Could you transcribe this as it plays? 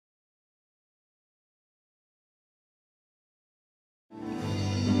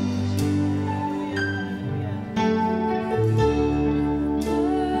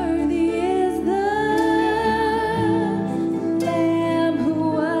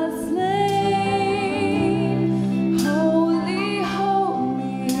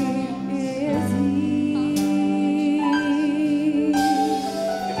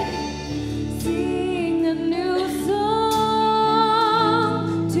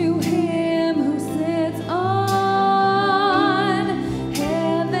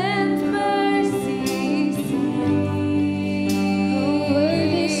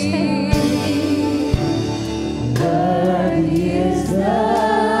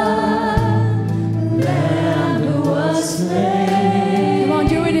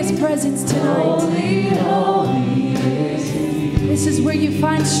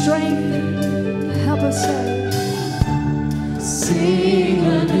find strength, help us sing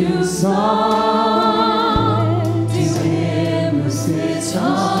a new song to Him who sits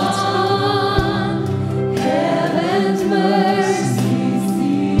on heaven's mercy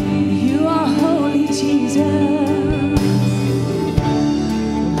seat. You are holy, Jesus.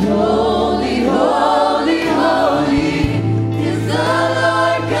 Holy, holy, holy is the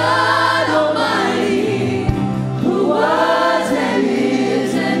Lord God Almighty, who was and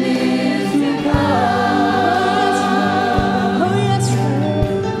is to come. Oh, yes,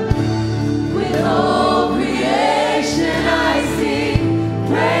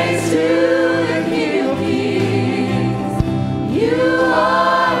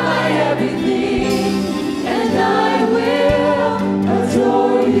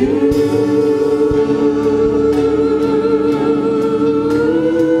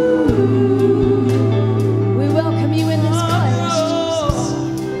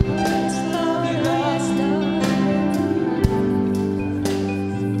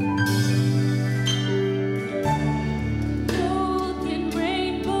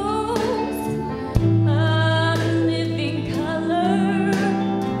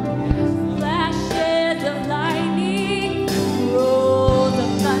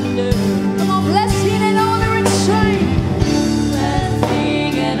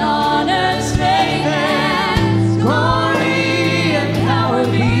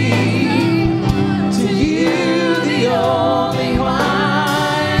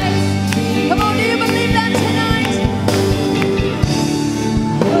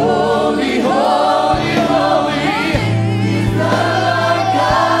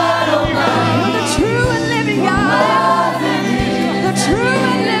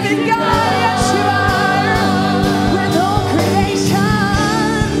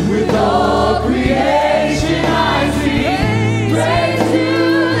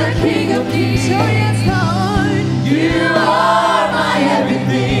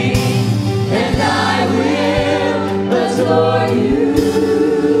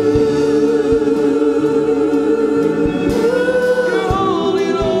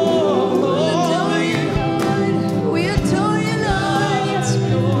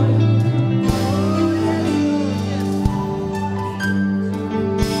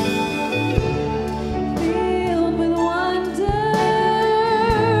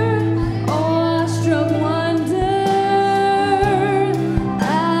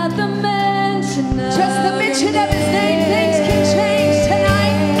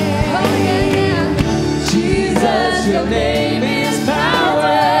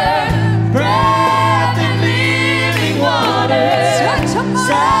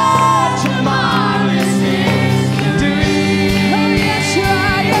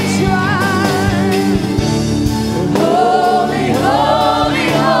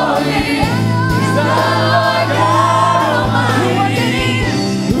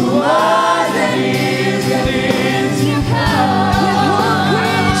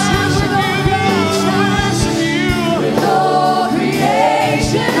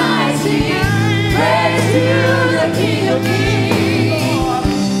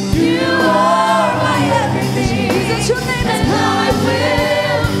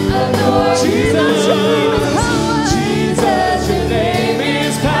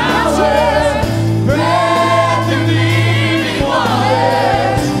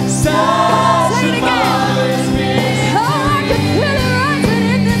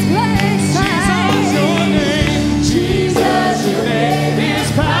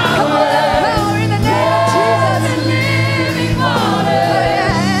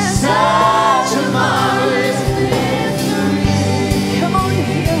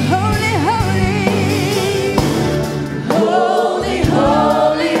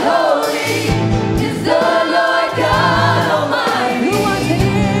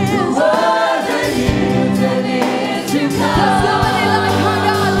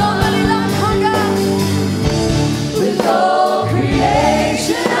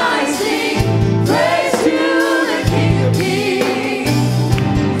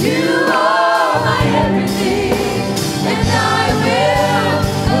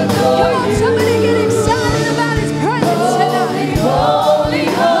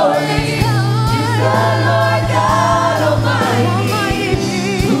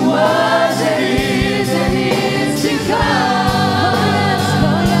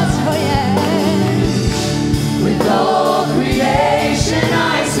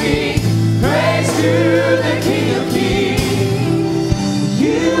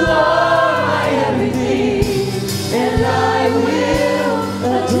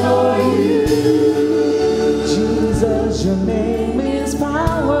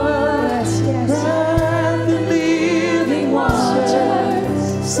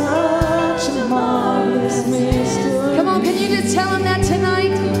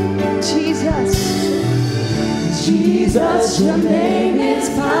 Jesus, your name is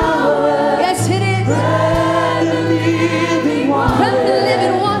power. Yes, it is. Bread of living water. From the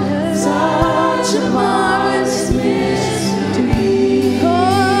living water. Such a marvelous mystery.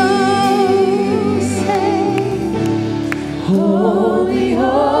 Oh, say, Holy,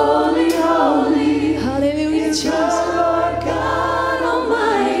 holy, holy. hallelujah, Is the Jesus. Lord God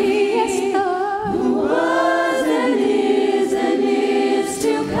Almighty. Yes, Lord. Who was and is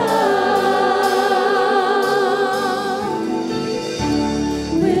to come.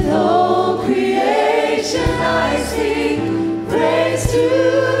 With all creation I sing praise to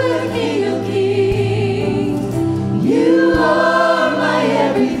the King of Kings. You are my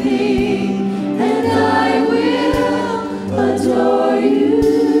everything, and I will adore you.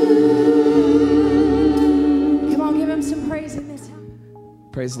 Come on, give him some praise in this house.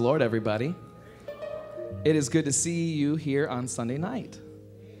 Praise the Lord, everybody. It is good to see you here on Sunday night.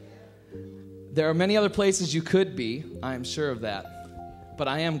 There are many other places you could be, I am sure of that. But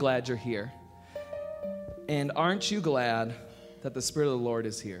I am glad you're here. And aren't you glad that the Spirit of the Lord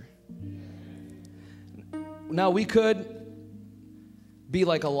is here? Now, we could be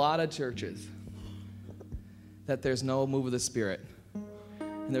like a lot of churches, that there's no move of the Spirit,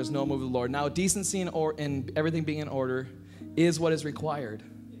 and there's no move of the Lord. Now, decency and everything being in order is what is required.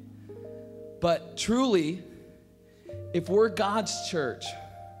 But truly, if we're God's church,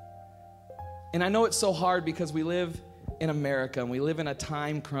 and I know it's so hard because we live in America and we live in a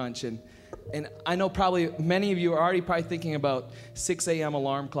time crunch, and I know probably many of you are already probably thinking about 6 a.m.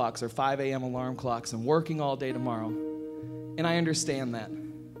 alarm clocks or 5 a.m. alarm clocks and working all day tomorrow. And I understand that.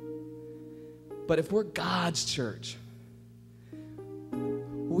 But if we're God's church,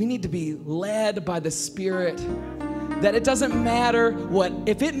 we need to be led by the Spirit, that it doesn't matter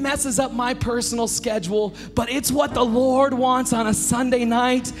if it messes up my personal schedule, but it's what the Lord wants on a Sunday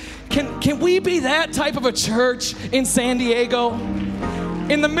night. Can we be that type of a church in San Diego?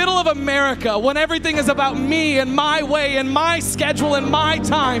 In the middle of America, when everything is about me and my way and my schedule and my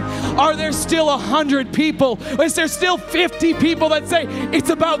time, are there still 100 people? Is there still 50 people that say, it's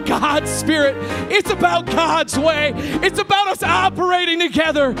about God's Spirit, it's about God's way, it's about us operating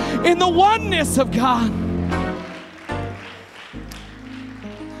together in the oneness of God?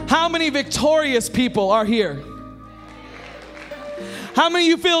 How many victorious people are here? How many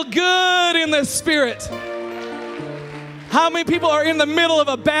of you feel good in the Spirit? How many people are in the middle of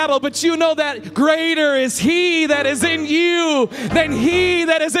a battle, but you know that greater is He that is in you than he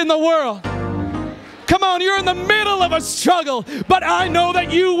that is in the world? Come on, you're in the middle of a struggle, but I know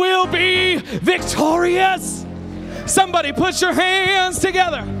that you will be victorious. Somebody put your hands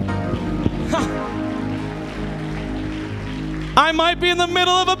together. I might be in the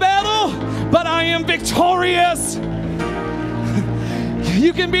middle of a battle, but I am victorious.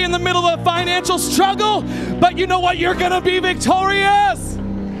 You can be in the middle of a financial struggle, but you know what? You're going to be victorious.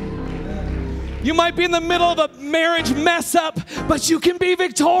 You might be in the middle of a marriage mess up, but you can be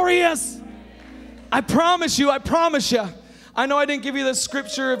victorious. I promise you, I promise you. I know I didn't give you the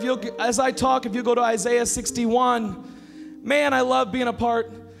scripture. If you go to Isaiah 61, man, I love being a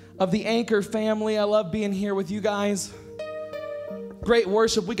part of the Anchor family. I love being here with you guys. Great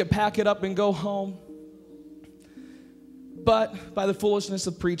worship. We could pack it up and go home. But by the foolishness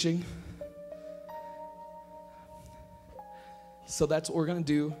of preaching. So that's what we're going to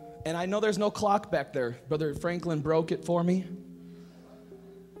do. And I know there's no clock back there. Brother Franklin broke it for me.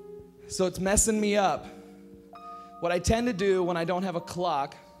 So it's messing me up. What I tend to do when I don't have a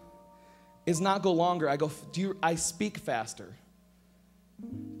clock is not go longer. I speak faster.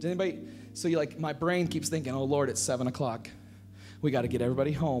 Does anybody? So my brain keeps thinking, oh Lord, it's 7 o'clock. We got to get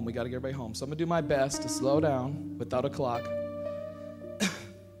everybody home. So I'm going to do my best to slow down without a clock.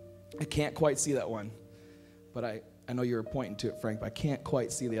 I can't quite see that one. But I know you were pointing to it, Frank, but I can't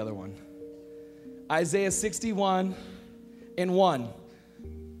quite see the other one. Isaiah 61 and 1.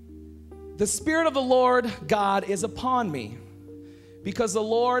 The Spirit of the Lord God is upon me, because the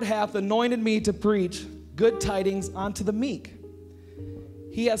Lord hath anointed me to preach good tidings unto the meek.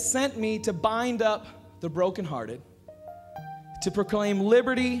 He has sent me to bind up the brokenhearted, to proclaim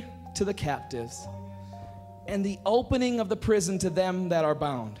liberty to the captives, and the opening of the prison to them that are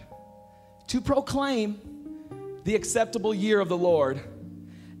bound, to proclaim the acceptable year of the Lord,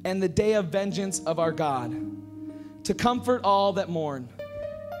 and the day of vengeance of our God, to comfort all that mourn,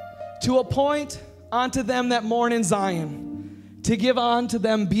 to appoint unto them that mourn in Zion, to give unto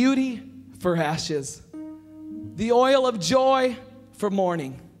them beauty for ashes, the oil of joy for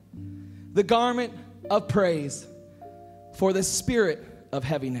mourning, the garment of praise for the spirit of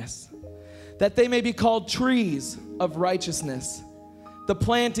heaviness, that they may be called trees of righteousness, the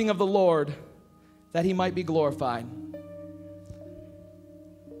planting of the Lord, that he might be glorified.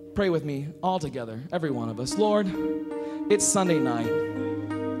 Pray with me all together, every one of us. Lord, it's Sunday night,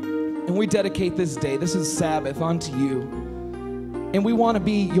 and we dedicate this day. This is Sabbath unto you, and we want to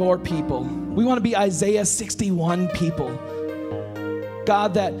be your people. We want to be Isaiah 61 people.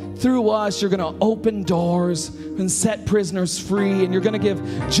 God, that through us, you're going to open doors and set prisoners free, and you're going to give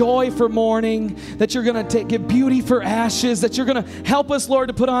joy for mourning, that you're going to give beauty for ashes, that you're going to help us, Lord,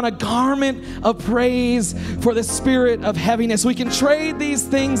 to put on a garment of praise for the spirit of heaviness. We can trade these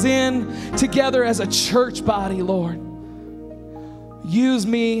things in together as a church body, Lord. Use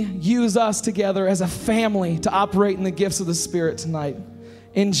me, use us together as a family to operate in the gifts of the Spirit tonight.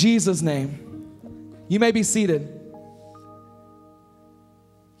 In Jesus' name. You may be seated.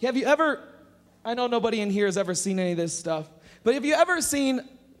 Have you ever, I know nobody in here has ever seen any of this stuff, but have you ever seen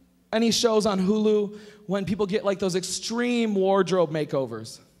any shows on Hulu when people get like those extreme wardrobe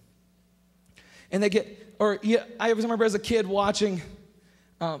makeovers? And they get, or yeah, I remember as a kid watching,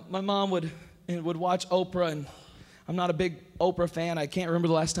 my mom would watch Oprah, and I'm not a big Oprah fan. I can't remember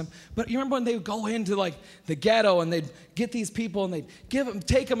the last time. But you remember when they would go into like the ghetto and they'd get these people and they'd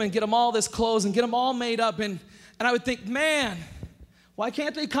take them and get them all this clothes and get them all made up. And I would think, man, why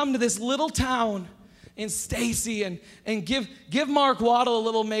can't they come to this little town in Stacy and give Mark Waddle a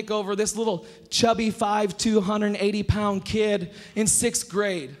little makeover, this little chubby 5'2", 180-pound kid in 6th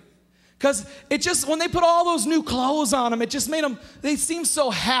grade? Because it just, when they put all those new clothes on them, it just made them, they seem so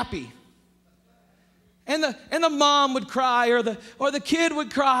happy. And the mom would cry, or the kid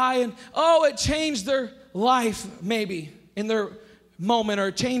would cry, and oh, it changed their life maybe in their moment, or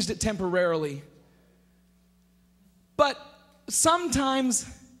changed it temporarily. But sometimes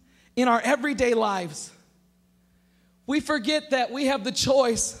in our everyday lives, we forget that we have the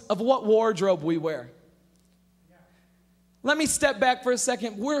choice of what wardrobe we wear. Let me step back for a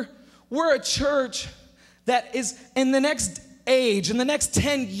second. We're a church that is in the next age, in the next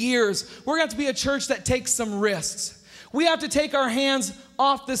 10 years, we're going to have to be a church that takes some risks. We have to take our hands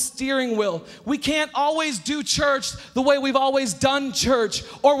off the steering wheel. We can't always do church the way we've always done church,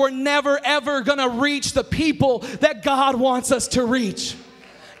 or we're never, ever going to reach the people that God wants us to reach.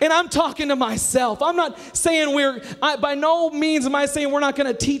 And I'm talking to myself. I'm not saying by no means am I saying we're not going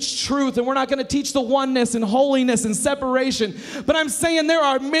to teach truth and we're not going to teach the oneness and holiness and separation. But I'm saying there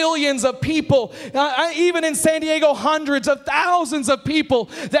are millions of people, even in San Diego, hundreds of thousands of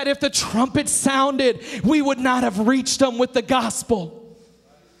people, that if the trumpet sounded, we would not have reached them with the gospel.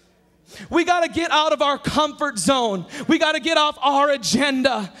 We got to get out of our comfort zone. We got to get off our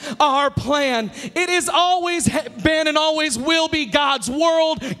agenda, our plan. It has always been and always will be God's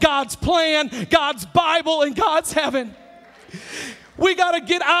world, God's plan, God's Bible, and God's heaven. We got to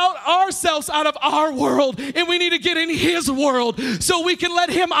get ourselves out of our world, and we need to get in His world so we can let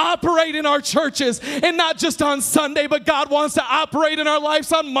Him operate in our churches, and not just on Sunday, but God wants to operate in our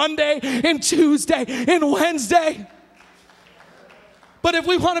lives on Monday and Tuesday and Wednesday. But if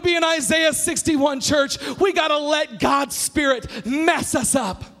we want to be an Isaiah 61 church, we got to let God's Spirit mess us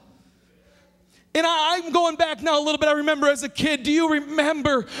up. And I'm going back now a little bit. I remember as a kid, do you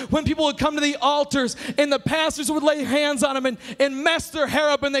remember when people would come to the altars and the pastors would lay hands on them and mess their hair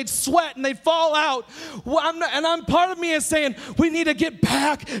up, and they'd sweat and they'd fall out? Well, part of me is saying we need to get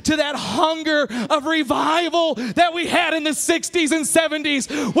back to that hunger of revival that we had in the 60s and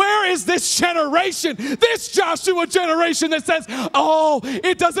 70s. Where is this generation, this Joshua generation that says, oh,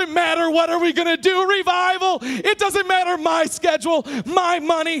 it doesn't matter what are we going to do, revival. It doesn't matter my schedule, my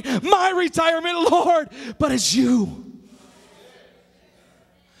money, my retirement, Lord, but it's you.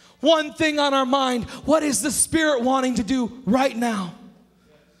 One thing on our mind, what is the Spirit wanting to do right now?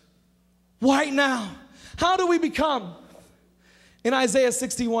 Right now. How do we become an Isaiah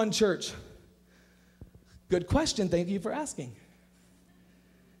 61 church? Good question. Thank you for asking.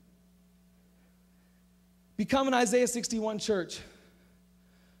 Become an Isaiah 61 church.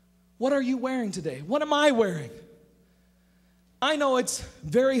 What are you wearing today? What am I wearing? I know it's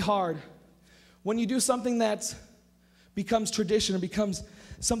very hard when you do something that becomes tradition, and becomes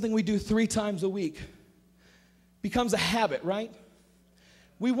something we do 3 times a week, becomes a habit, right?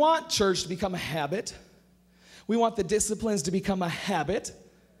 We want church to become a habit. We want the disciplines to become a habit.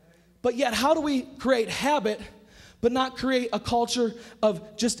 But yet, how do we create habit, but not create a culture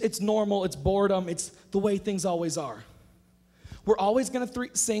of just it's normal, it's boredom, it's the way things always are? We're always going to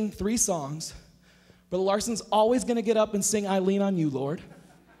sing 3 songs. Brother Larson's always going to get up and sing I Lean on You, Lord.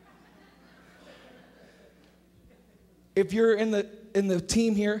 If you're in the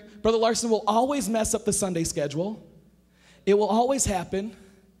team here, Brother Larson will always mess up the Sunday schedule. It will always happen.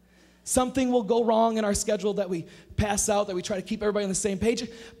 Something will go wrong in our schedule that we pass out, that we try to keep everybody on the same page.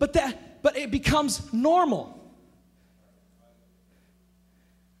 But it becomes normal.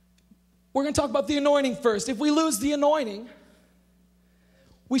 We're going to talk about the anointing first. If we lose the anointing,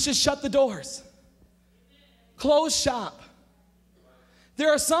 we should shut the doors. Close shop. There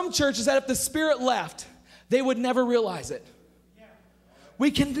are some churches that if the Spirit left, they would never realize it. We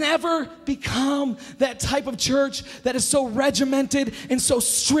can never become that type of church that is so regimented and so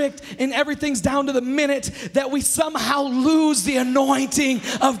strict and everything's down to the minute that we somehow lose the anointing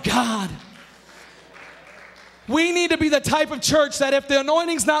of God. We need to be the type of church that if the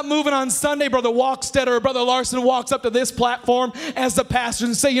anointing's not moving on Sunday, Brother Walkstead or Brother Larson walks up to this platform as the pastor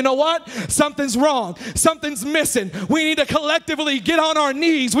and say, you know what? Something's wrong. Something's missing. We need to collectively get on our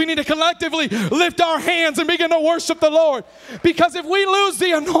knees. We need to collectively lift our hands and begin to worship the Lord. Because if we lose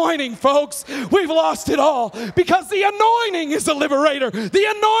the anointing, folks, we've lost it all. Because the anointing is the liberator. The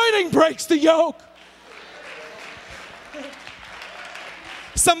anointing breaks the yoke.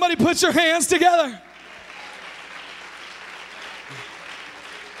 Somebody put your hands together.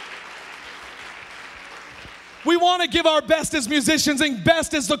 We want to give our best as musicians and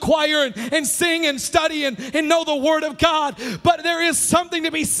best as the choir and sing and study and know the Word of God. But there is something to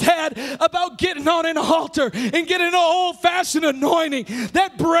be said about getting on an altar and getting an old-fashioned anointing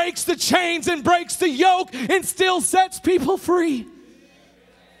that breaks the chains and breaks the yoke and still sets people free.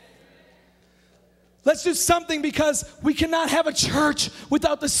 Let's do something because we cannot have a church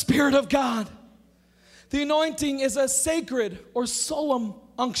without the Spirit of God. The anointing is a sacred or solemn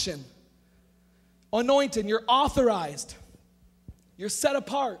unction. Anointed, you're authorized. You're set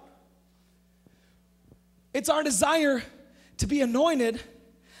apart. It's our desire to be anointed,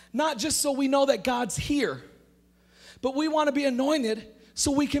 not just so we know that God's here, but we want to be anointed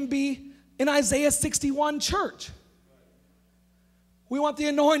so we can be in Isaiah 61 church. We want the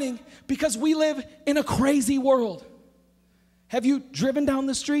anointing because we live in a crazy world. Have you driven down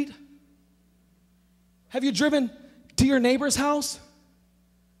the street? Have you driven to your neighbor's house?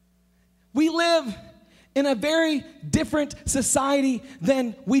 We live in a very different society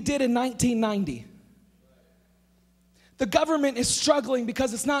than we did in 1990. The government is struggling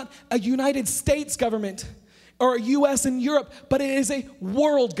because it's not a United States government or a U.S. and Europe, but it is a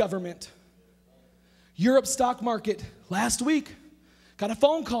world government. Europe stock market last week, got a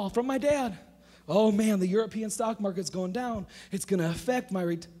phone call from my dad. Oh man, the European stock market's going down. It's going to affect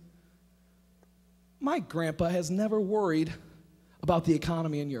my My grandpa has never worried about the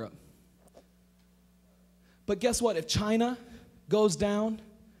economy in Europe. But guess what? If China goes down,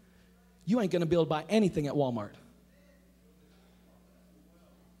 you ain't going to be able to buy anything at Walmart.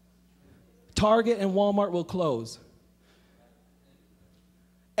 Target and Walmart will close.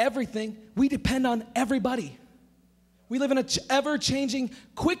 Everything, we depend on everybody. We live in an ever-changing,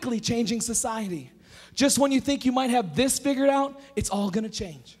 quickly changing society. Just when you think you might have this figured out, it's all going to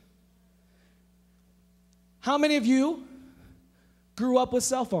change. How many of you grew up with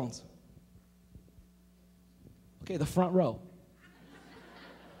cell phones? Okay, the front row.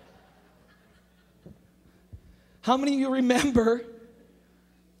 How many of you remember,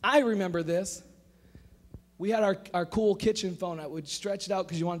 I remember this, we had our cool kitchen phone. I would stretch it out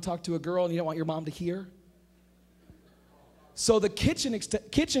because you want to talk to a girl and you don't want your mom to hear. So the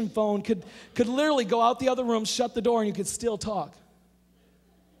kitchen phone could literally go out the other room, shut the door, and you could still talk.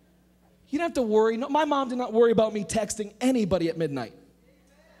 You don't have to worry. No, my mom did not worry about me texting anybody at midnight.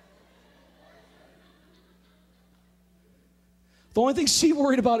 The only thing she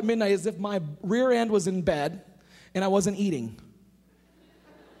worried about at midnight is if my rear end was in bed and I wasn't eating.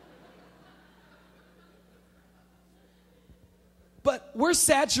 But we're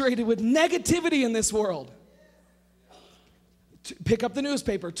saturated with negativity in this world. Pick up the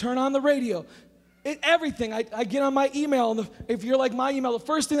newspaper, turn on the radio, everything. I get on my email, and if you're like my email, the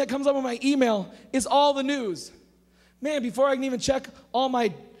first thing that comes up on my email is all the news. Man, before I can even check all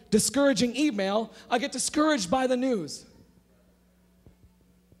my discouraging email, I get discouraged by the news.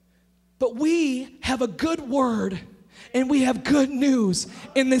 But we have a good word and we have good news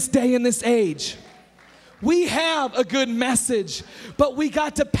in this day and this age. We have a good message, but we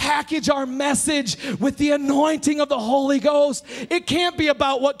got to package our message with the anointing of the Holy Ghost. It can't be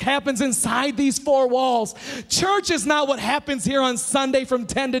about what happens inside these four walls. Church is not what happens here on Sunday from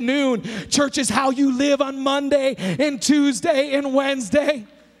 10 to noon. Church is how you live on Monday and Tuesday and Wednesday.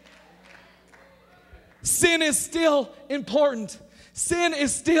 Sin is still important. Sin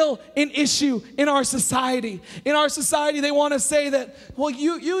is still an issue in our society. In our society, they want to say that, well,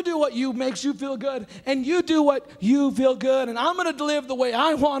 you do what makes you feel good, and you do what you feel good, and I'm going to live the way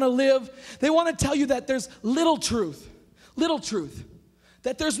I want to live. They want to tell you that there's little truth,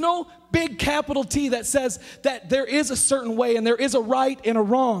 that there's no big capital T that says that there is a certain way, and there is a right and a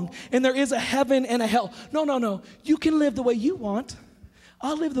wrong, and there is a heaven and a hell. No. You can live the way you want.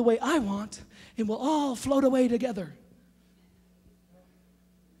 I'll live the way I want, and we'll all float away together.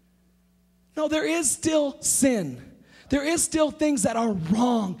 No, there is still sin. There is still things that are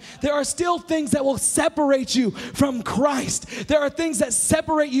wrong. There are still things that will separate you from Christ. There are things that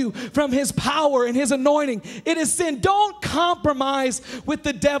separate you from his power and his anointing. It is sin. Don't compromise with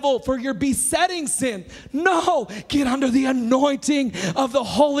the devil for your besetting sin. No, get under the anointing of the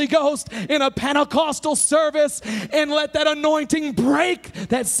Holy Ghost in a Pentecostal service and let that anointing break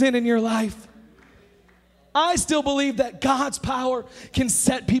that sin in your life. I still believe that God's power can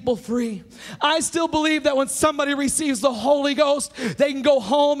set people free. I still believe that when somebody receives the Holy Ghost, they can go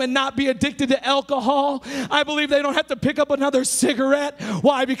home and not be addicted to alcohol. I believe they don't have to pick up another cigarette.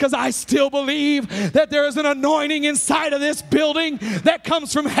 Why? Because I still believe that there is an anointing inside of this building that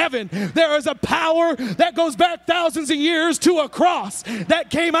comes from heaven. There is a power that goes back thousands of years to a cross that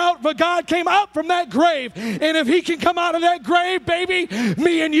came out, but God came out from that grave. And if he can come out of that grave, baby,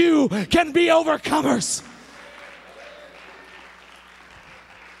 me and you can be overcomers.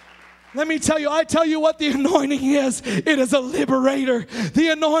 Let me tell you, I tell you what the anointing is. It is a liberator.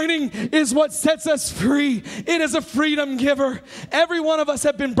 The anointing is what sets us free. It is a freedom giver. Every one of us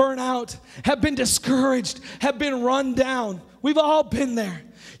have been burnt out, have been discouraged, have been run down. We've all been there.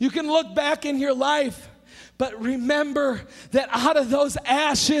 You can look back in your life, but remember that out of those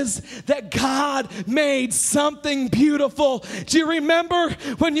ashes that God made something beautiful. Do you remember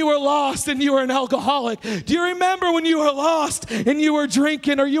when you were lost and you were an alcoholic? Do you remember when you were lost and you were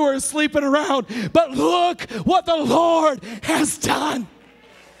drinking or you were sleeping around? But look what the Lord has done.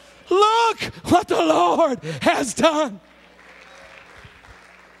 Look what the Lord has done.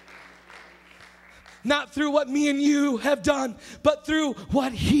 Not through what me and you have done, but through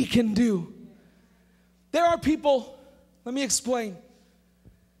what he can do. There are people, let me explain,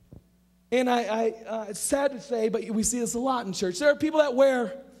 and it's sad to say, but we see this a lot in church. There are people that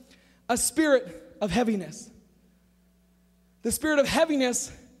wear a spirit of heaviness. The spirit of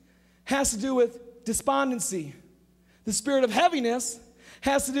heaviness has to do with despondency. The spirit of heaviness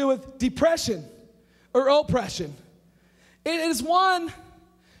has to do with depression or oppression. It is one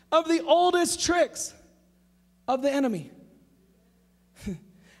of the oldest tricks of the enemy.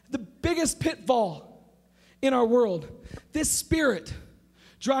 The biggest pitfall in our world. This spirit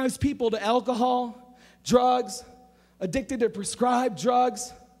drives people to alcohol, drugs, addicted to prescribed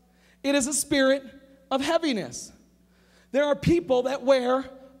drugs. It is a spirit of heaviness. There are people that wear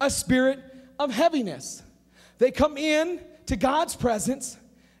a spirit of heaviness. They come in to God's presence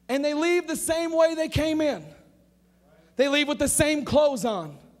and they leave the same way they came in. They leave with the same clothes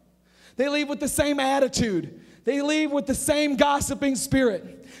on. They leave with the same attitude. They leave with the same gossiping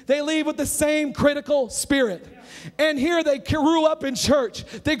spirit. They leave with the same critical spirit. And here they grew up in church.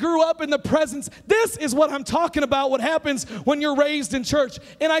 They grew up in the presence. This is what I'm talking about, what happens when you're raised in church.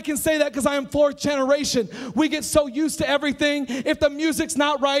 And I can say that because I am fourth generation. We get so used to everything. If the music's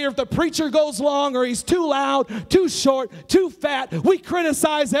not right, or if the preacher goes long, or he's too loud, too short, too fat, we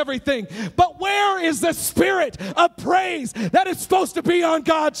criticize everything. But where is the spirit of praise that is supposed to be on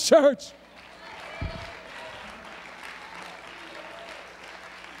God's church?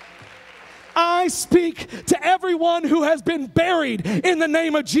 I speak to everyone who has been buried in the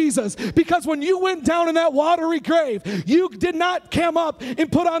name of Jesus. Because when you went down in that watery grave, you did not come up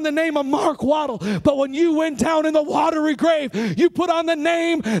and put on the name of Mark Waddle. But when you went down in the watery grave, you put on the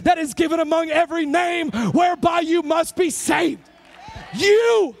name that is given among every name whereby you must be saved.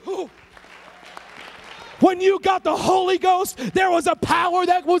 When you got the Holy Ghost, there was a power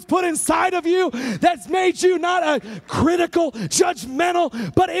that was put inside of you that's made you not a critical,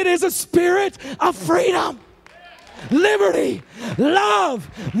 judgmental, but it is a spirit of freedom, liberty, love,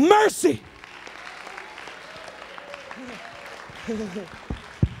 mercy.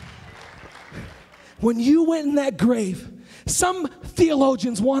 When you went in that grave, some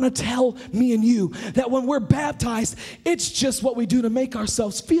theologians want to tell me and you that when we're baptized, it's just what we do to make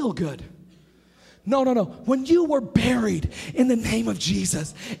ourselves feel good. No. When you were buried in the name of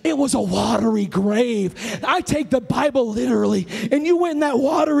Jesus, it was a watery grave. I take the Bible literally. And you went in that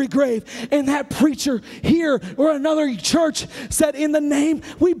watery grave, and that preacher here or another church said, in the name,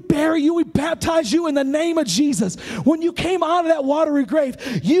 we bury you, we baptize you in the name of Jesus. When you came out of that watery grave,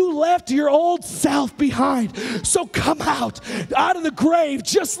 you left your old self behind. So come out of the grave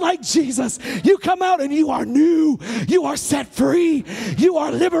just like Jesus. You come out and you are new. You are set free. You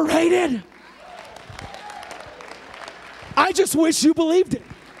are liberated. I just wish you believed it.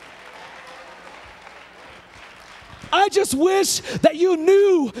 I just wish that you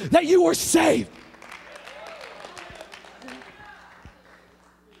knew that you were saved.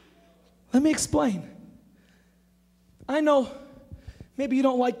 Let me explain. I know Maybe you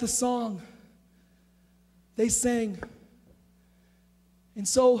don't like the song they sang. And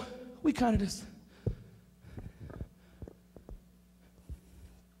so we kind of just,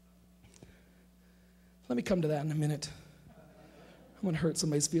 let me come to that in a minute. I'm going to hurt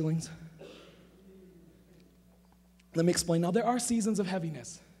somebody's feelings. Let me explain. Now, there are seasons of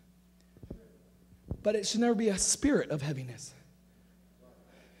heaviness, but it should never be a spirit of heaviness.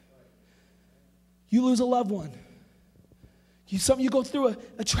 You lose a loved one. You go through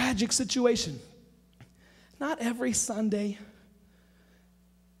a tragic situation. Not every Sunday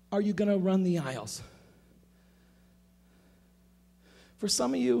are you going to run the aisles. For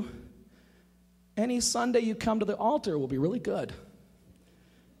some of you, any Sunday you come to the altar will be really good.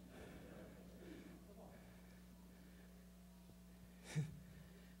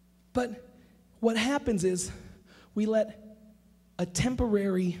 But what happens is we let a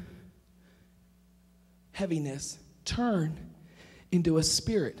temporary heaviness turn into a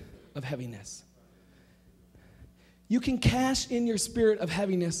spirit of heaviness. You can cash in your spirit of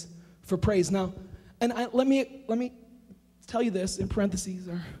heaviness for praise. Now, and let me tell you this in parentheses.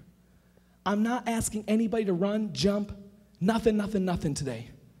 I'm not asking anybody to run, jump, nothing today.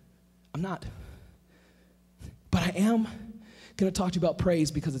 I'm not. But I am going to talk to you about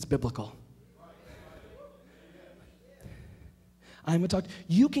praise because it's biblical. I'm going to talk.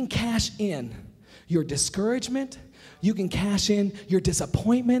 You can cash in your discouragement. You can cash in your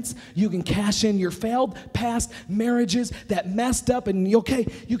disappointments. You can cash in your failed past marriages that messed up, and you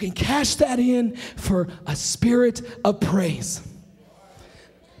can cash that in for a spirit of praise.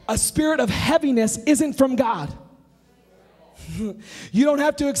 A spirit of heaviness isn't from God. You don't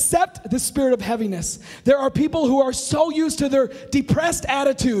have to accept the spirit of heaviness. There are people who are so used to their depressed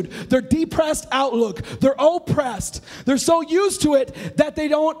attitude, their depressed outlook, they're oppressed. They're so used to it that they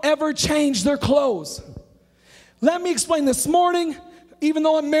don't ever change their clothes. Let me explain. This morning, even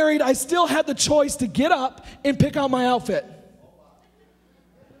though I'm married, I still had the choice to get up and pick out my outfit.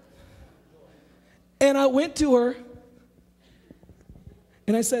 And I went to her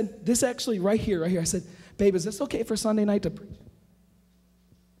and I said, this actually right here, I said, babe, is this okay for Sunday night to preach?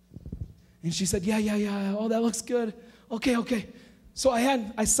 And she said, yeah. Oh, that looks good. Okay. So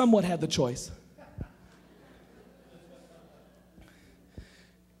I somewhat had the choice.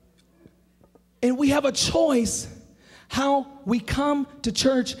 And we have a choice how we come to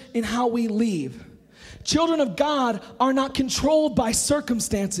church and how we leave. Children of God are not controlled by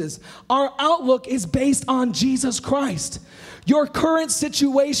circumstances. Our outlook is based on Jesus Christ. Your current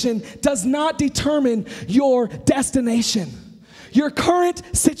situation does not determine your destination. Your current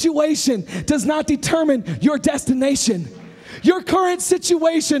situation does not determine your destination. Your current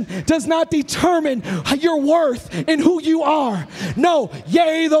situation does not determine your worth and who you are. No,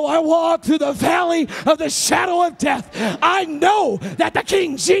 yea, though I walk through the valley of the shadow of death, I know that the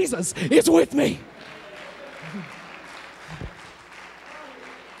King Jesus is with me.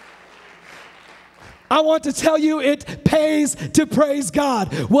 I want to tell you it pays to praise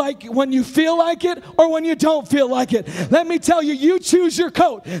God. Like when you feel like it or when you don't feel like it. Let me tell you, you choose your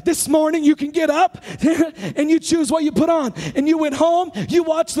coat. This morning you can get up and you choose what you put on. And you went home, you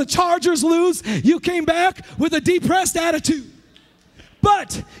watched the Chargers lose, you came back with a depressed attitude.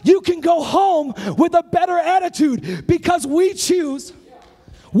 But you can go home with a better attitude because we choose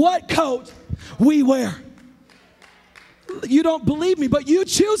what coat we wear. You don't believe me, but you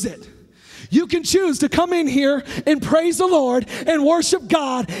choose it. You can choose to come in here and praise the Lord and worship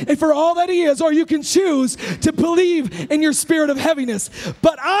God and for all that He is, or you can choose to believe in your spirit of heaviness.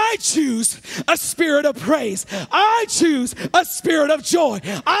 But I choose a spirit of praise. I choose a spirit of joy.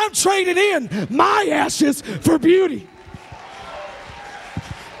 I'm trading in my ashes for beauty.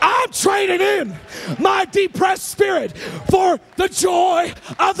 I'm trading in my depressed spirit for the joy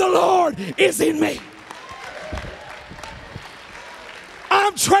of the Lord is in me.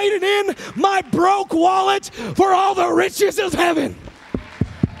 I'm trading in my broke wallet for all the riches of heaven.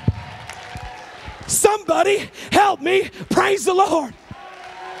 Somebody help me praise the Lord.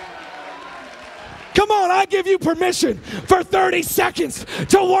 Come on, I give you permission for 30 seconds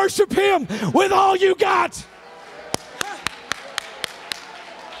to worship Him with all you got.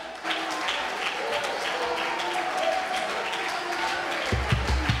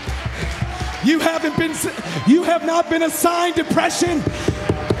 You have not been assigned depression.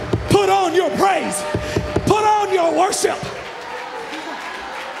 Put on your praise. Put on your worship.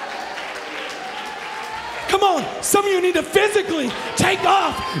 Come on, some of you need to physically take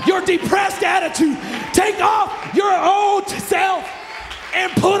off your depressed attitude. Take off your old self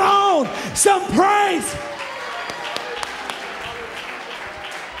and put on some praise.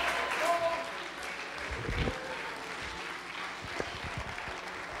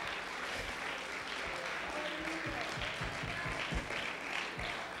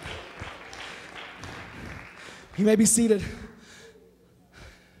 You may be seated.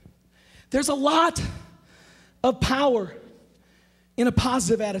 There's a lot of power in a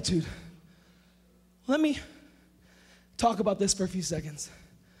positive attitude. Let me talk about this for a few seconds.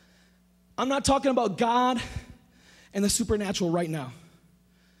 I'm not talking about God and the supernatural right now.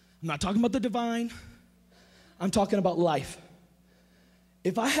 I'm not talking about the divine. I'm talking about life.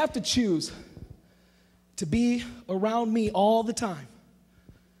 If I have to choose to be around me all the time,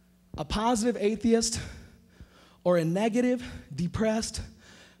 a positive atheist or a negative, depressed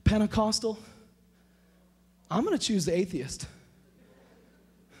Pentecostal, I'm going to choose the atheist.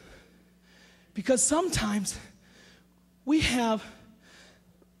 Because sometimes we have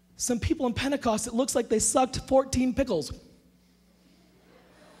some people in Pentecost, it looks like they sucked 14 pickles.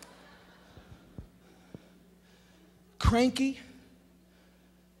 Cranky.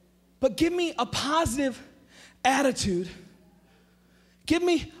 But give me a positive attitude. Give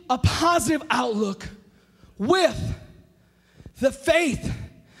me a positive outlook with the faith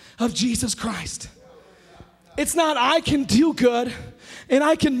of Jesus Christ. It's not I can do good and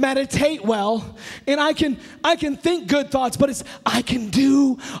I can meditate well and I can think good thoughts, but it's I can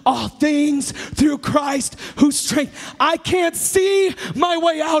do all things through Christ who strengthens. I can't see my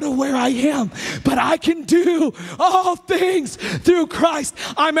way out of where I am, but I can do all things through Christ.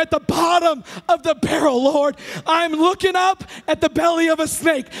 I'm at the bottom of the barrel, Lord. I'm looking up at the belly of a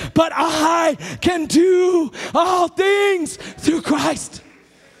snake, but I can do all things through Christ.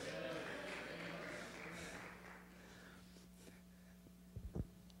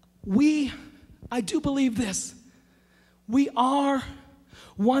 I do believe this. We are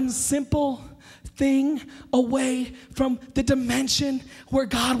one simple thing away from the dimension where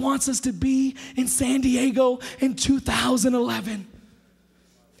God wants us to be in San Diego in 2011.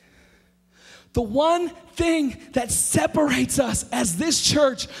 The one thing that separates us as this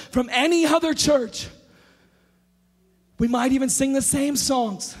church from any other church, we might even sing the same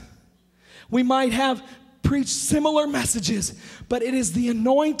songs. We might have preached similar messages, but it is the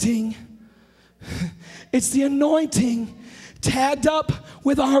anointing. It's the anointing tagged up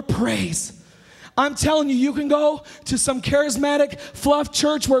with our praise. I'm telling you, you can go to some charismatic fluff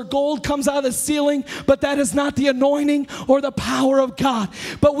church where gold comes out of the ceiling, but that is not the anointing or the power of God.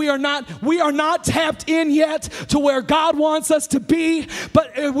 But we are not tapped in yet to where God wants us to be,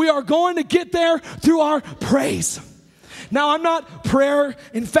 but we are going to get there through our praise. Now, I'm not prayer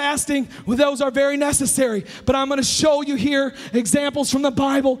and fasting. Well, those are very necessary. But I'm going to show you here examples from the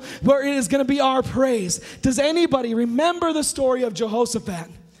Bible where it is going to be our praise. Does anybody remember the story of Jehoshaphat?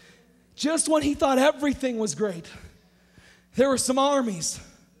 Just when he thought everything was great, there were some armies.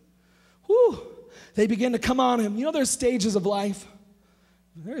 Whew, they began to come on him. You know, there's stages of life.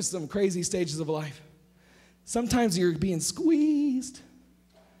 There's some crazy stages of life. Sometimes you're being squeezed.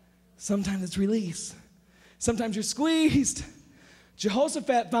 Sometimes it's release. Sometimes you're squeezed.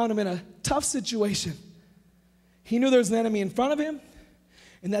 Jehoshaphat found him in a tough situation. He knew there was an enemy in front of him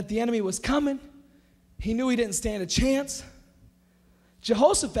and that the enemy was coming. He knew he didn't stand a chance.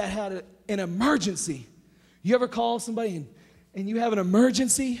 Jehoshaphat had an emergency. You ever call somebody and you have an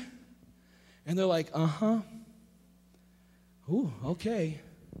emergency and they're like, ooh, okay.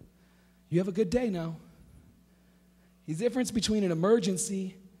 You have a good day now. The difference between an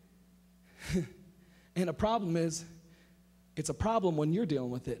emergency and a problem is, it's a problem when you're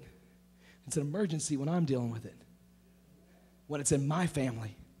dealing with it. It's an emergency when I'm dealing with it. When it's in my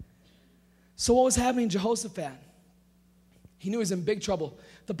family. So what was happening to Jehoshaphat? He knew he was in big trouble.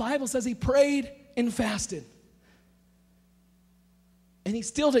 The Bible says he prayed and fasted. And he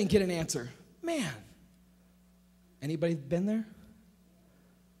still didn't get an answer. Man, anybody been there?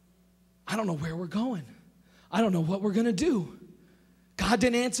 I don't know where we're going. I don't know what we're going to do. God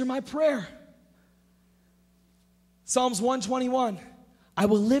didn't answer my prayer. Psalms 121, I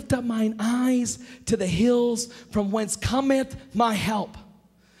will lift up mine eyes to the hills from whence cometh my help.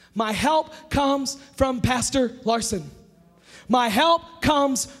 My help comes from Pastor Larson. My help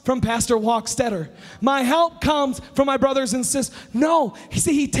comes from Pastor Walkstetter. My help comes from my brothers and sisters. No,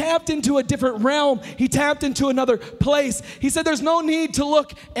 see, he tapped into a different realm. He tapped into another place. He said, there's no need to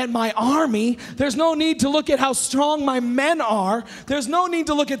look at my army. There's no need to look at how strong my men are. There's no need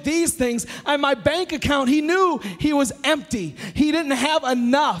to look at these things. And my bank account, he knew he was empty. He didn't have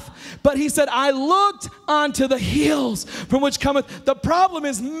enough. But he said, I looked onto the hills from which cometh. The problem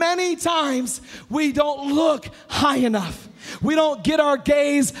is many times we don't look high enough. We don't get our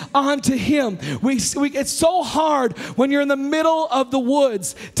gaze onto him. It's so hard when you're in the middle of the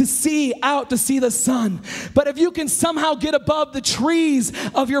woods to see the sun. But if you can somehow get above the trees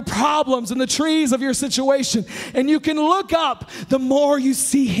of your problems and the trees of your situation, and you can look up, the more you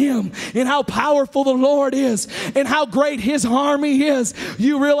see him and how powerful the Lord is and how great his army is,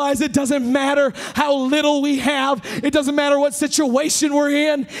 you realize it doesn't matter how little we have. It doesn't matter what situation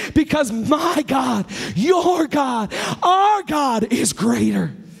we're in, because my God, your God, our God is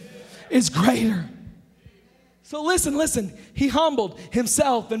greater. Is greater. So listen. He humbled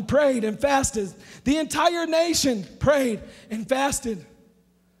himself and prayed and fasted. The entire nation prayed and fasted.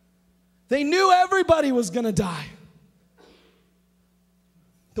 They knew everybody was going to die.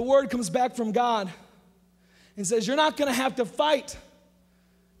 The word comes back from God and says, you're not going to have to fight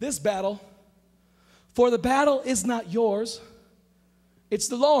this battle, for the battle is not yours, it's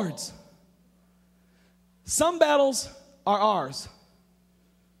the Lord's. Some battles are ours.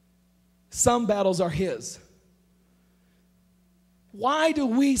 Some battles are his. Why do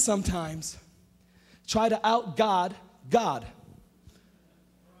we sometimes try to out-God God?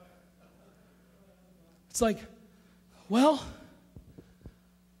 It's like, well,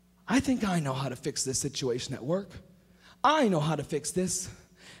 I think I know how to fix this situation at work. I know how to fix this.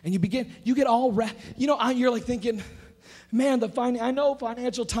 And you get all, you're like thinking, man, I know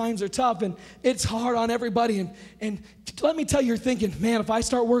financial times are tough and it's hard on everybody. And let me tell you, you're thinking, man, if I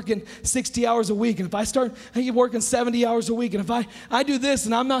start working 60 hours a week, and if I start working 70 hours a week, and if I do this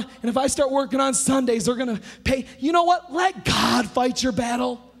and if I start working on Sundays, they're going to pay. You know what? Let God fight your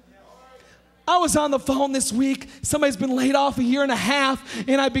battle. I was on the phone this week. Somebody's been laid off a year and a half,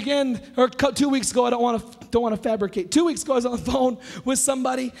 and 2 weeks ago, I don't want to fabricate. 2 weeks ago, I was on the phone with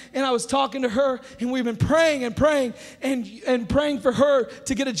somebody, and I was talking to her, and we've been praying and praying and praying for her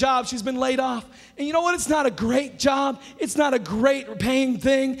to get a job. She's been laid off. And you know what? It's not a great job. It's not a great paying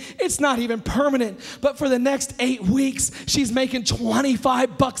thing. It's not even permanent. But for the next 8 weeks, she's making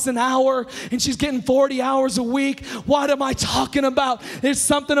 $25 an hour, and she's getting 40 hours a week. What am I talking about? There's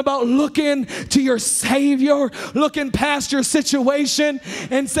something about looking to your Savior, looking past your situation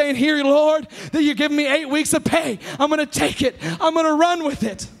and saying, here, Lord, that you're giving me 8 weeks of pay. I'm going to take it. I'm going to run with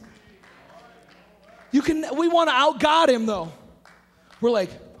it. We want to out-God him, though. We're like,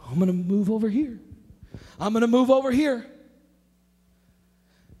 I'm going to move over here. I'm going to move over here.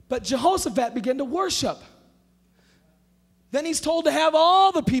 But Jehoshaphat began to worship. Then he's told to have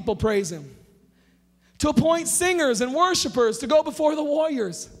all the people praise him, to appoint singers and worshipers to go before the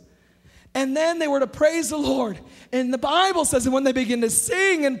warriors. And then they were to praise the Lord. And the Bible says that when they begin to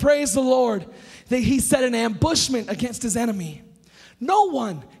sing and praise the Lord, he set an ambushment against his enemy. No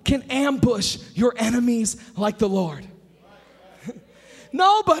one can ambush your enemies like the Lord.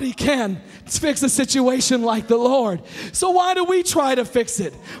 Nobody can fix a situation like the Lord. So why do we try to fix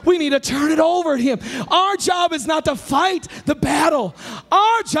it? We need to turn it over to him. Our job is not to fight the battle.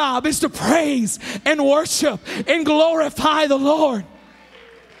 Our job is to praise and worship and glorify the Lord.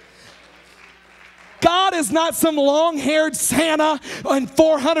 God is not some long-haired Santa and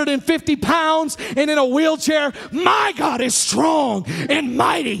 450 pounds and in a wheelchair. My God is strong and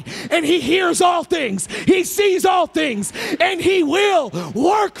mighty, and he hears all things. He sees all things, and he will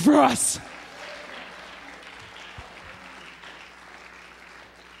work for us.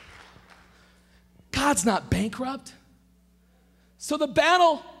 God's not bankrupt. So the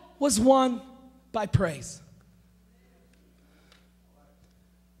battle was won by praise.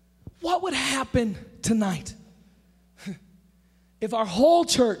 What would happen tonight if our whole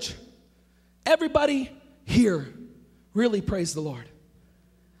church, everybody here, really praised the Lord?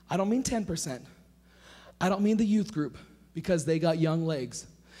 I don't mean 10%. I don't mean the youth group, because they got young legs.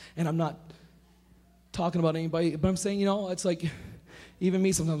 And I'm not talking about anybody, but I'm saying, it's like, even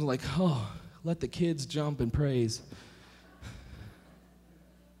me sometimes I'm like, oh, let the kids jump and praise.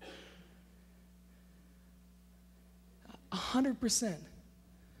 A 100%.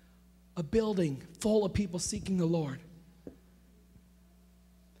 A building full of people seeking the Lord.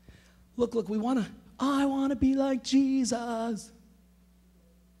 Look, I want to be like Jesus.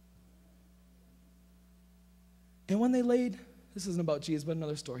 And when they laid, this isn't about Jesus, but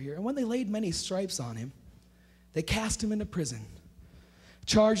another story here. And when they laid many stripes on him, they cast him into prison,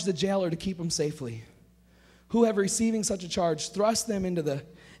 charged the jailer to keep him safely. Whoever receiving such a charge thrust them into the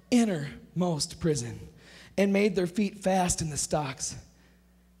innermost prison and made their feet fast in the stocks.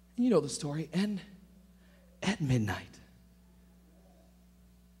 You know the story. And at midnight,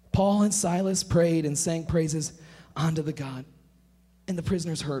 Paul and Silas prayed and sang praises unto the God, and the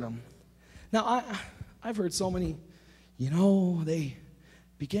prisoners heard them. Now, I've heard so many, they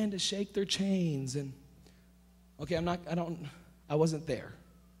began to shake their chains. And Okay, I wasn't there.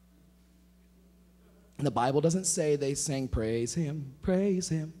 And the Bible doesn't say they sang praise him, praise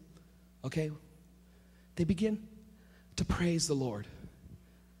him. Okay? They begin to praise the Lord.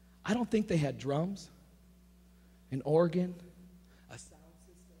 I don't think they had drums, an organ, a sound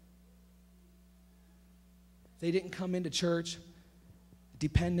system. They didn't come into church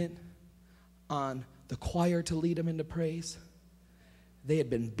dependent on the choir to lead them into praise. They had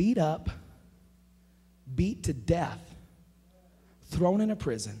been beat up, beat to death, thrown in a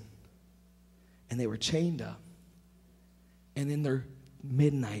prison, and they were chained up. And in their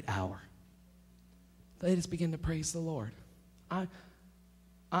midnight hour, they just begin to praise the Lord.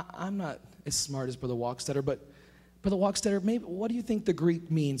 I'm not as smart as Brother Walkstetter, but Brother Walkstetter, maybe, what do you think the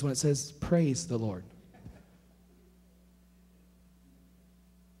Greek means when it says praise the Lord?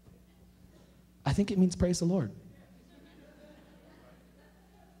 I think it means praise the Lord.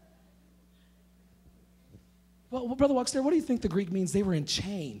 Well, Brother Walkstetter, what do you think the Greek means? They were in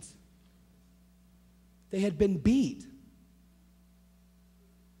chains. They had been beat.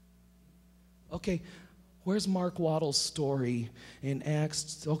 Okay, where's Mark Waddle's story in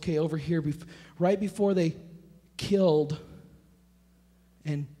Acts? Okay, over here, right before they killed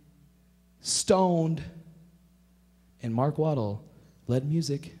and stoned, and Mark Waddle led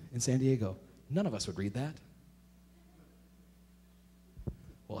music in San Diego. None of us would read that.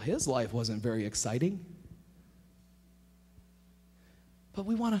 Well, his life wasn't very exciting. But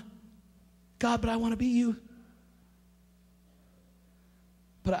we want to, God, but I want to be you.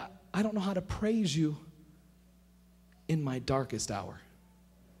 But I don't know how to praise you in my darkest hour.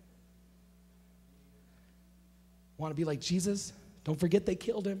 Want to be like Jesus? Don't forget they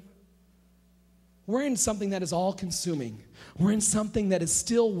killed him. We're in something that is all-consuming. We're in something that is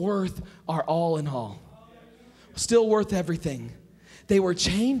still worth our all in all. Still worth everything. They were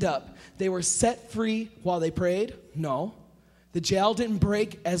chained up. They were set free while they prayed? No. The jail didn't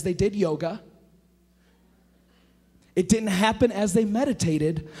break as they did yoga. It didn't happen as they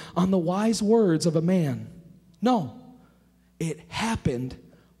meditated on the wise words of a man. No. It happened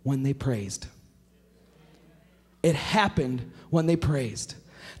when they praised. It happened when they praised.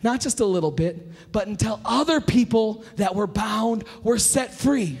 Not just a little bit, but until other people that were bound were set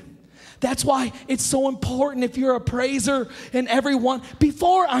free. That's why it's so important if you're a praiser and everyone,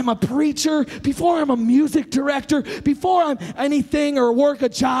 before I'm a preacher, before I'm a music director, before I'm anything or work a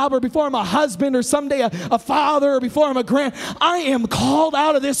job, or before I'm a husband or someday a father, or before I'm a I am called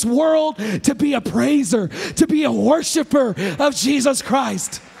out of this world to be a praiser, to be a worshiper of Jesus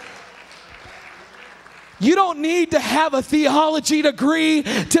Christ. You don't need to have a theology degree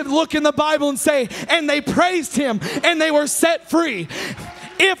to look in the Bible and say, and they praised him and they were set free.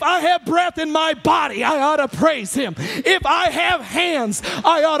 If I have breath in my body, I ought to praise him. If I have hands,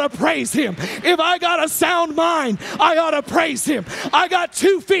 I ought to praise him. If I got a sound mind, I ought to praise him. I got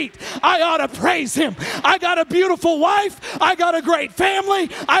 2 feet, I ought to praise him. I got a beautiful wife, I got a great family,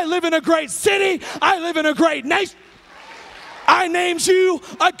 I live in a great city, I live in a great nation. I named you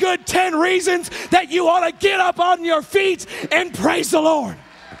a good 10 reasons that you ought to get up on your feet and praise the Lord.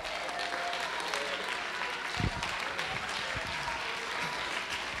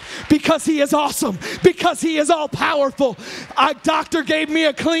 Because he is awesome. Because he is all powerful. A doctor gave me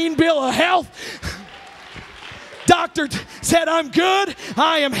a clean bill of health. Doctor said I'm good.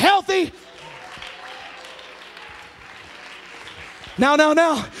 I am healthy. Now,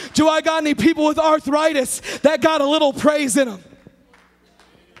 do I got any people with arthritis that got a little praise in them?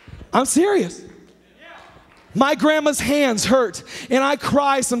 I'm serious. My grandma's hands hurt, and I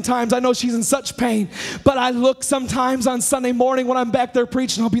cry sometimes. I know she's in such pain, but I look sometimes on Sunday morning when I'm back there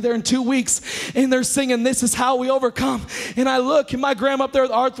preaching. I'll be there in 2 weeks, and they're singing, "This is how we overcome." And I look, and my grandma up there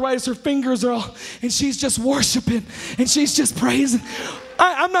with arthritis, her fingers are all, and she's just worshiping, and she's just praising.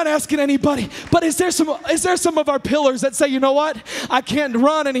 I'm not asking anybody, but is there some of our pillars that say, you know what? I can't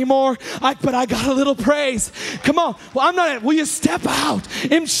run anymore, but I got a little praise. Come on. Well, will you step out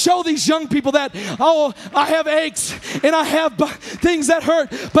and show these young people that, oh, I have aches and I have things that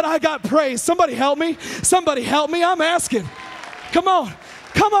hurt, but I got praise. Somebody help me. Somebody help me. I'm asking. Come on,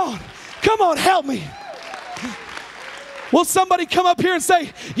 help me. Will somebody come up here and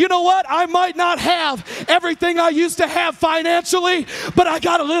say, you know what? I might not have everything I used to have financially, but I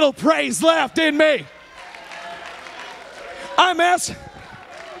got a little praise left in me. I'm asking.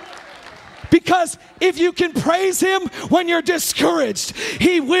 Because if you can praise him when you're discouraged,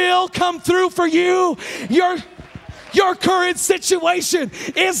 he will come through for you. Your current situation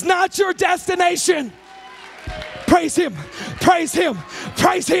is not your destination. Praise him. Praise him.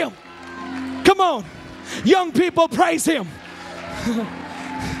 Praise him. Come on. Young people, praise him.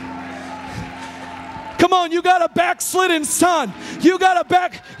 Come on, you got a backslidden son. You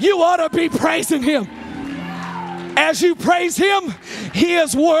ought to be praising him. As you praise him, he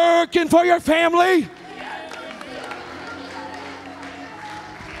is working for your family.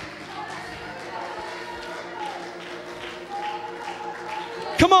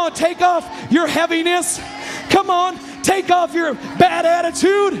 Come on, take off your heaviness. Come on, take off your bad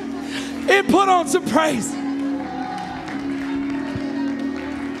attitude and put on some praise.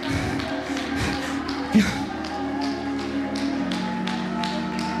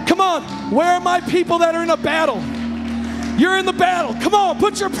 Come on, where are my people that are in a battle? You're in the battle. Come on,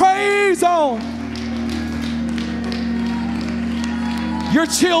 put your praise on. Your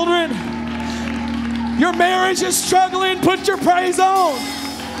children, your marriage is struggling. Put your praise on.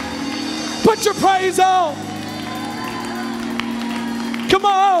 Put your praise on. Come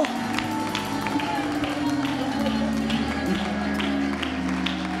on.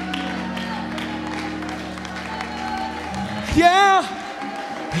 Yeah.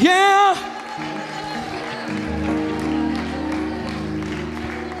 Yeah.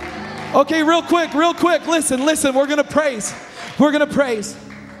 Okay, real quick. Listen. We're going to praise. We're going to praise.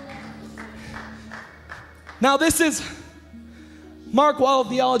 Now, this is Mark Waddle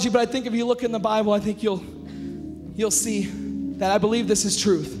theology, but I think if you look in the Bible, I think you'll see that I believe this is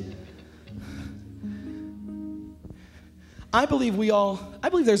truth. I believe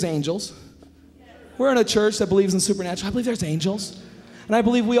there's angels. We're in a church that believes in supernatural. I believe there's angels. And I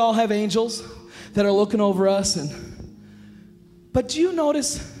believe we all have angels that are looking over us. But do you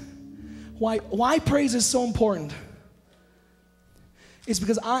notice why praise is so important? It's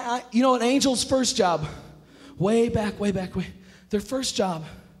because an angel's first job, way back, their first job,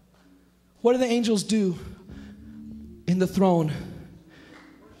 what do the angels do in the throne?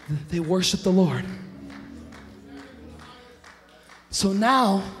 They worship the Lord. So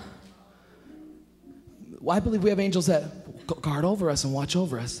now, I believe we have angels that guard over us and watch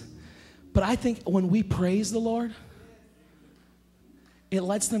over us. But I think when we praise the Lord, it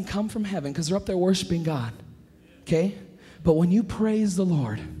lets them come from heaven because they're up there worshiping God. Okay? But when you praise the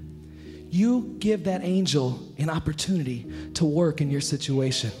Lord, you give that angel an opportunity to work in your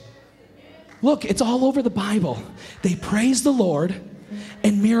situation. Look, it's all over the Bible. They praised the Lord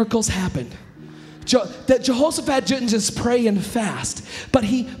and miracles happened. That Jehoshaphat didn't just pray and fast, but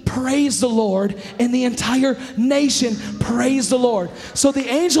he praised the Lord, and the entire nation praised the Lord. So the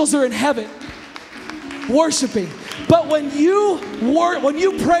angels are in heaven worshiping. But when you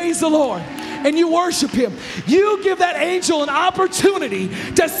praise the Lord and you worship him, you give that angel an opportunity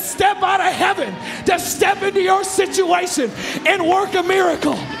to step out of heaven, to step into your situation and work a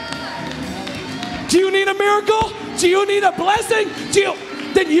miracle. Do you need a miracle? Do you need a blessing?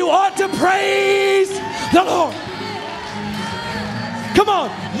 Then you ought to praise the Lord. Come on,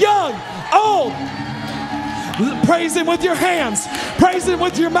 young, old. Praise him with your hands. Praise him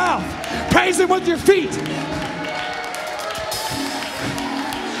with your mouth. Praise him with your feet.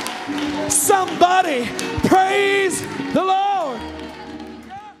 Somebody praise the Lord.